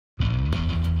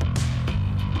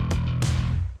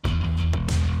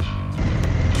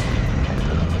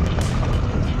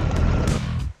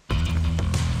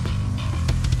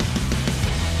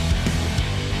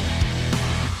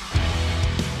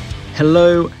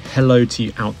Hello to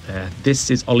you out there.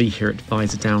 This is Ollie here at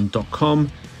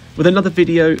Visordown.com with another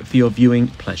video for your viewing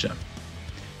pleasure.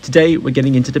 Today we're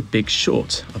getting into the big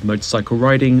short of motorcycle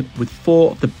riding with 4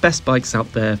 of the best bikes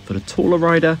out there for the taller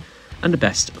rider and the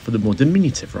best for the more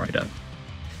diminutive rider.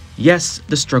 Yes,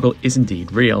 the struggle is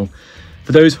indeed real.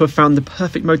 For those who have found the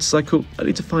perfect motorcycle,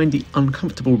 only to find the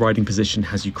uncomfortable riding position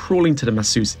has you crawling to the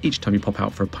masseuse each time you pop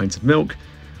out for a pint of milk,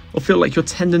 or feel like your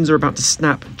tendons are about to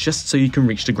snap just so you can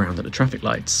reach the ground at the traffic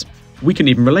lights. We can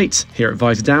even relate here at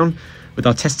Visordown, with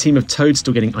our test team of Toad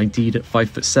still getting ID'd at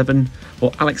 5'7",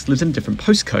 while Alex lives in a different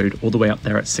postcode all the way up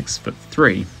there at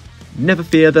 6'3". Never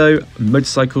fear though,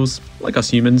 motorcycles, like us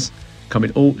humans, come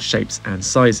in all shapes and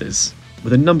sizes,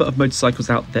 with a number of motorcycles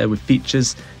out there with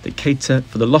features that cater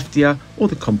for the loftier or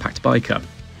the compact biker.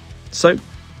 So,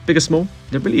 big or small,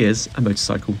 there really is a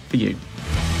motorcycle for you.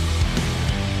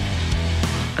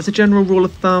 As a general rule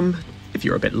of thumb, if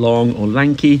you're a bit long or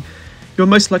lanky, you're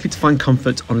most likely to find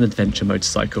comfort on an adventure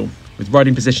motorcycle, with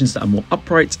riding positions that are more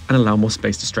upright and allow more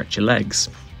space to stretch your legs.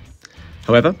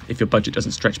 However, if your budget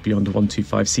doesn't stretch beyond a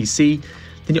 125cc,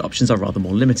 then your options are rather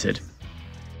more limited.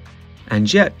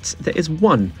 And yet, there is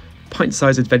one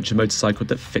pint-sized adventure motorcycle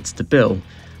that fits the bill,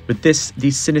 with the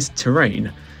Sinis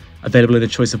Terrain, available in a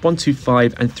choice of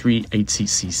 125 and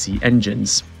 380cc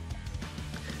engines.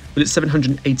 With its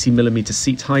 780mm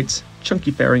seat height,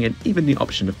 chunky fairing and even the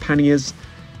option of panniers,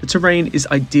 the Terrain is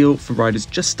ideal for riders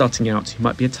just starting out who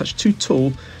might be a touch too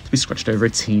tall to be scratched over a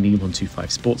teeny 125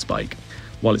 sports bike.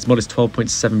 While its modest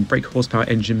 12.7 brake horsepower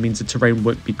engine means the Terrain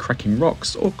won't be cracking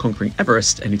rocks or conquering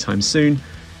Everest anytime soon,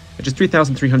 at just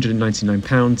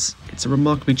 £3,399, it's a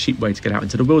remarkably cheap way to get out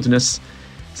into the wilderness,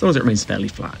 as long as it remains fairly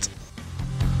flat.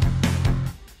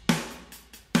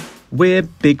 We're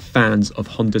big fans of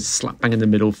Honda's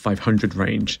slap-bang-in-the-middle 500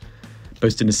 range,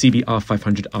 boasting the CBR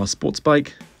 500R sports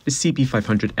bike, the CB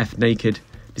 500F Naked,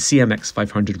 the CMX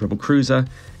 500 Rebel Cruiser,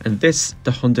 and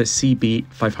the Honda CB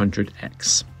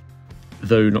 500X.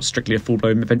 Though not strictly a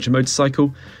full-blown adventure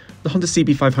motorcycle, the Honda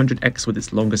CB 500X with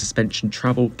its longer suspension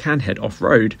travel can head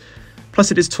off-road,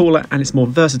 plus it is taller and it's more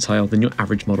versatile than your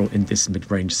average model in this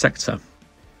mid-range sector.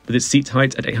 With its seat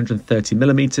height at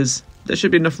 830mm, there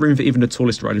should be enough room for even the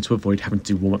tallest rider to avoid having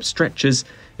to do warm-up stretches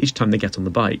each time they get on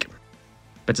the bike.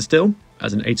 Better still,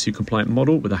 as an A2 compliant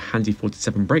model with a handy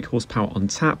 47 brake horsepower on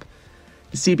tap,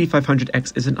 the CB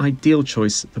 500X is an ideal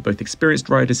choice for both experienced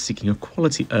riders seeking a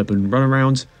quality urban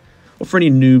runaround, or for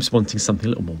any noobs wanting something a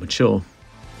little more mature.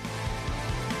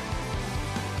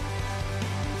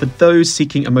 For those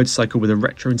seeking a motorcycle with a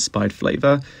retro-inspired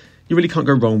flavour, you really can't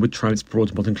go wrong with Triumph's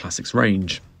broad modern classics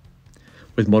range.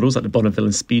 With models like the Bonneville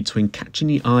and Speed Twin catching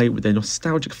the eye with their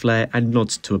nostalgic flair and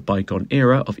nods to a bygone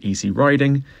era of easy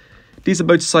riding, these are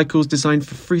motorcycles designed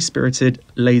for free-spirited,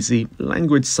 lazy,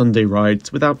 languid Sunday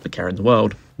rides without a care in the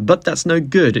world. But that's no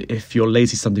good if your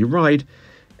lazy Sunday ride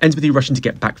ends with you rushing to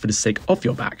get back for the sake of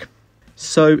your back.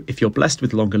 So, if you're blessed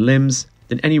with longer limbs,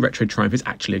 then any retro Triumph is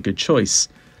actually a good choice.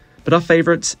 But our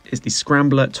favourite is the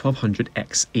Scrambler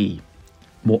 1200XE.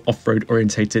 More off-road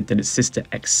orientated than its sister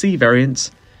XC variant,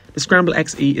 the Scrambler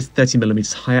XE is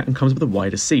 30mm higher and comes with a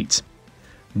wider seat.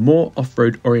 More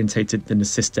off-road orientated than the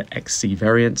sister XC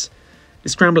variant, the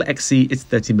Scrambler XE is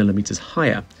 30mm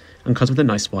higher and comes with a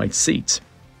nice wide seat.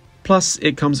 Plus,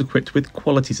 it comes equipped with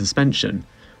quality suspension,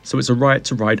 so it's a riot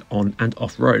to ride on and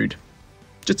off-road.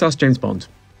 Just ask James Bond,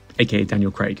 aka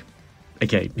Daniel Craig,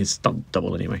 aka his stunt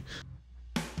double anyway.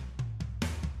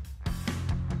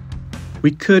 We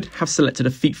could have selected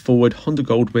a feet-forward Honda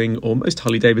Goldwing or most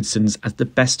Harley-Davidsons as the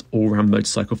best all-round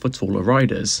motorcycle for taller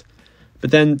riders,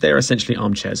 but then they're essentially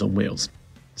armchairs on wheels.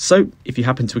 So, if you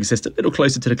happen to exist a little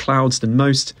closer to the clouds than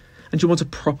most, and you want a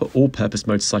proper all-purpose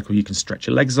motorcycle you can stretch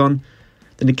your legs on,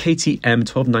 then the KTM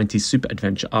 1290 Super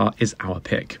Adventure R is our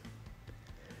pick.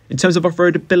 In terms of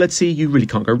off-road ability, you really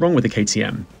can't go wrong with the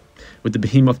KTM, with the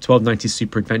Behemoth 1290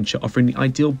 Super Adventure offering the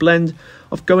ideal blend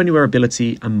of go-anywhere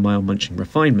ability and mile-munching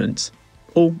refinement,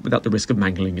 all without the risk of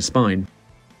mangling your spine.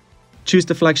 Choose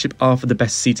the flagship R for the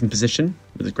best seating position,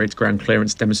 with a great ground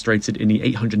clearance demonstrated in the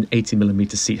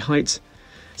 880mm seat height,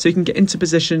 so you can get into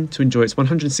position to enjoy its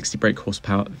 160 brake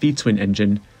horsepower V-twin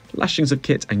engine, lashings of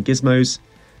kit and gizmos,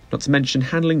 not to mention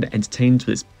handling that entertains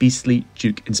with its beastly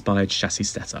Duke-inspired chassis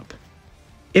setup.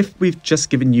 If we've just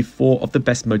given you 4 of the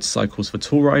best motorcycles for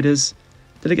tall riders,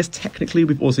 then I guess technically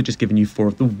we've also just given you 4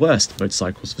 of the worst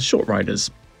motorcycles for short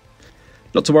riders.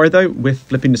 Not to worry though, we're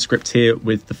flipping the script here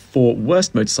with the 4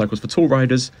 worst motorcycles for tall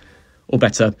riders, or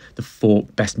better, the 4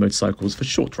 best motorcycles for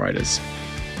short riders.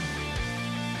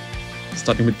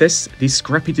 Starting with this, the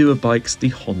scrappy duo of bikes, the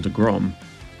Honda Grom.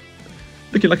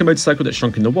 Looking like a motorcycle that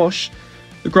shrunk in the wash,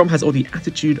 The Grom has all the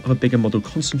attitude of a bigger model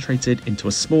concentrated into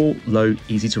a small, low,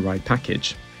 easy-to-ride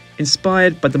package.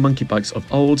 Inspired by the monkey bikes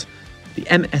of old, the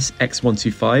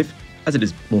MSX125, as it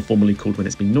is more formally called when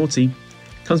it's been naughty,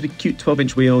 comes with cute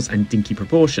 12-inch wheels and dinky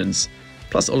proportions,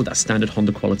 plus all of that standard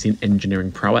Honda quality and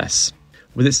engineering prowess.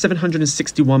 With its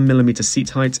 761mm seat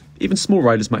height, even small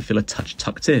riders might feel a touch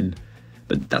tucked in.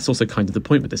 But that's also kind of the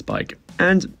point with this bike.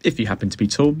 And if you happen to be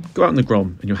tall, go out in the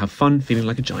Grom and you'll have fun feeling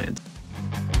like a giant.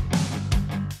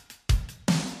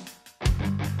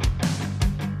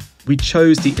 We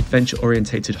chose the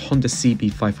adventure-orientated Honda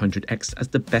CB500X as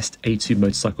the best A2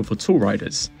 motorcycle for tall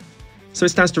riders. So it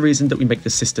stands to reason that we make the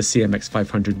sister CMX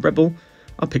 500 Rebel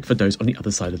our pick for those on the other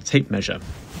side of the tape measure.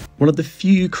 One of the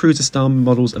few cruiser-style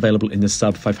models available in the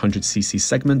sub-500cc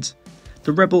segment,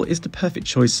 the Rebel is the perfect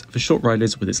choice for short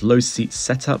riders with its low seat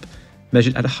setup,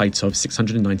 measured at a height of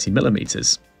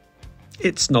 690mm.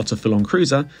 It's not a full-on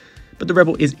cruiser, but the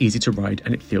Rebel is easy to ride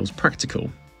and it feels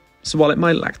practical. So while it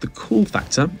might lack the cool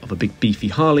factor of a big beefy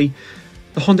Harley,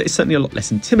 the Honda is certainly a lot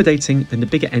less intimidating than the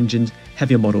bigger engined,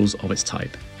 heavier models of its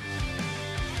type.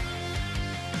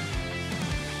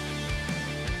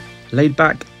 Laid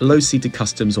back, low-seated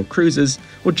customs or cruisers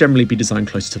will generally be designed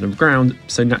closer to the ground,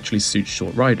 so naturally suits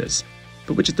short riders.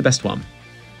 But which is the best one?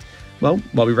 Well,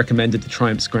 while we recommended the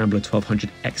Triumph Scrambler 1200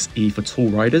 XE for tall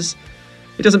riders,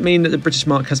 it doesn't mean that the British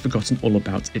marque has forgotten all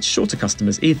about its shorter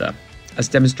customers either, as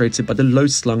demonstrated by the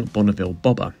low-slung Bonneville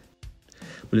Bobber.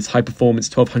 With its high-performance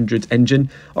 1200 engine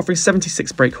offering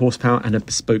 76 brake horsepower and a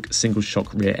bespoke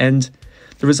single-shock rear end,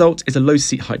 the result is a low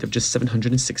seat height of just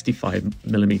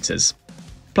 765mm.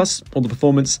 Plus all the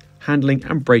performance, handling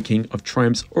and braking of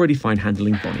Triumph's already fine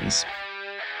handling Bonnies.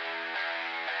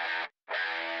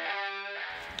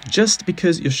 Just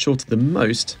because you're shorter than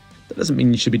most, that doesn't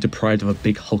mean you should be deprived of a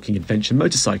big hulking adventure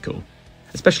motorcycle,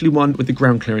 especially one with the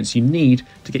ground clearance you need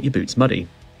to get your boots muddy.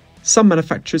 Some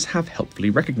manufacturers have helpfully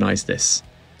recognised this.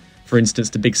 For instance,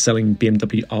 the big-selling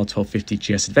BMW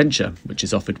R1250 GS Adventure, which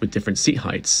is offered with different seat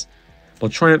heights, while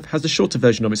Triumph has the shorter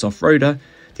version of its off-roader,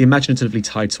 the imaginatively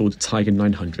titled Tiger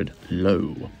 900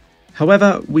 Low.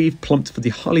 However, we've plumped for the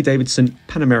Harley-Davidson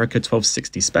Pan America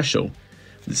 1260 Special,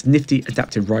 with its nifty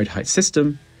adaptive ride height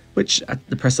system, which at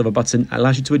the press of a button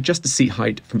allows you to adjust the seat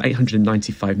height from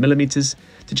 895mm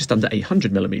to just under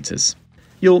 800mm.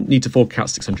 You'll need to fork out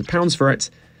 £600 for it,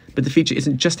 but the feature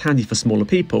isn't just handy for smaller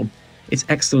people, it's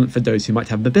excellent for those who might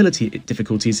have mobility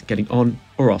difficulties getting on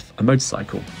or off a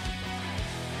motorcycle.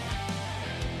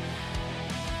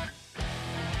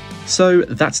 So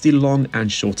that's the long and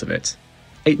short of it.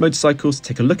 8 motorcycles to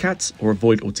take a look at or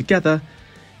avoid altogether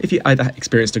if you either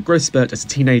experienced a growth spurt as a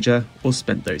teenager or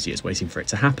spent those years waiting for it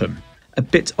to happen. A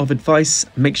bit of advice: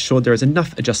 make sure there is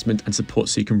enough adjustment and support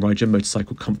so you can ride your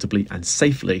motorcycle comfortably and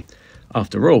safely.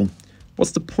 After all,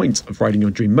 what's the point of riding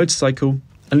your dream motorcycle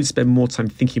only to spend more time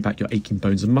thinking about your aching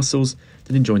bones and muscles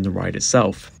than enjoying the ride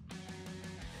itself?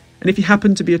 And if you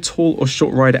happen to be a tall or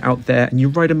short rider out there and you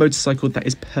ride a motorcycle that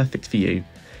is perfect for you,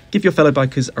 give your fellow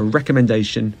bikers a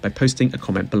recommendation by posting a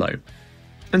comment below.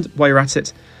 And while you're at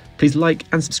it, please like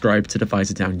and subscribe to the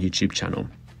Visordown YouTube channel.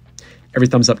 Every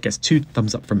thumbs up gets 2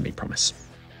 thumbs up from me, promise.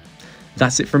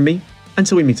 That's it from me.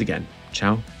 Until we meet again.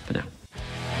 Ciao for now.